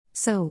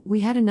So, we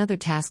had another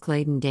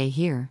task-laden day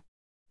here.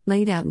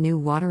 Laid out new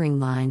watering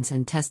lines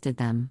and tested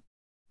them.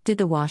 Did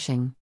the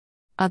washing.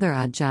 Other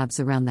odd jobs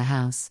around the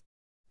house.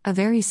 A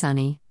very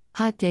sunny,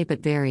 hot day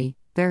but very,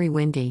 very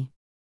windy.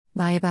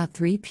 By about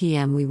 3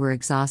 p.m. we were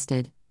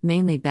exhausted,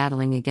 mainly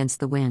battling against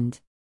the wind.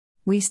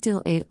 We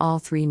still ate all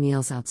 3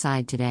 meals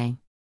outside today.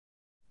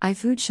 I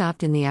food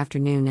shopped in the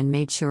afternoon and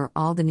made sure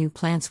all the new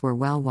plants were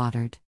well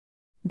watered.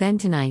 Then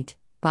tonight,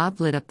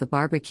 Bob lit up the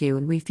barbecue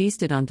and we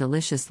feasted on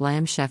delicious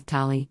lamb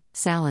sheftali,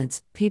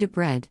 salads, pita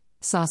bread,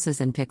 sauces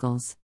and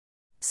pickles.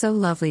 So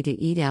lovely to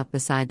eat out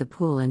beside the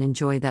pool and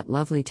enjoy that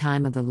lovely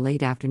time of the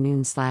late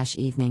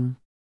afternoon/evening.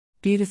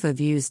 Beautiful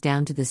views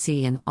down to the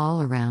sea and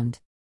all around.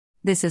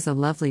 This is a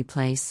lovely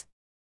place.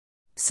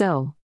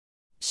 So,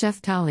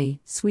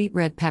 sheftali, sweet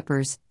red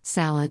peppers,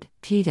 salad,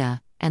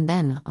 pita, and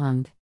then,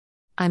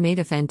 I made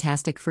a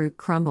fantastic fruit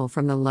crumble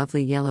from the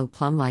lovely yellow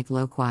plum-like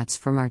loquats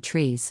from our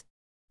trees.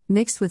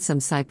 Mixed with some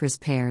cypress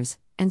pears,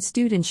 and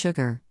stewed in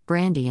sugar,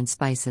 brandy and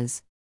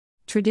spices.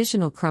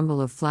 Traditional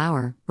crumble of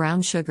flour,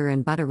 brown sugar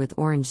and butter with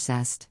orange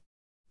zest.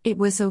 It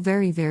was so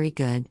very very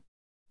good.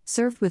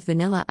 Served with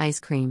vanilla ice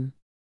cream.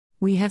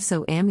 We have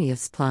so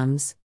amious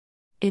plums.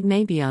 It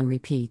may be on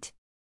repeat.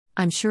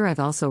 I'm sure I've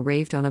also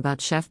raved on about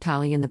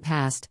sheftali in the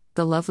past.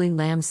 The lovely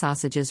lamb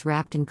sausages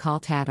wrapped in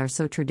kaltat are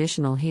so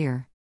traditional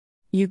here.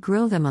 You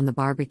grill them on the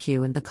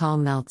barbecue and the kal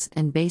melts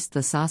and baste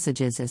the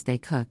sausages as they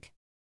cook.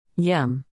 Yum!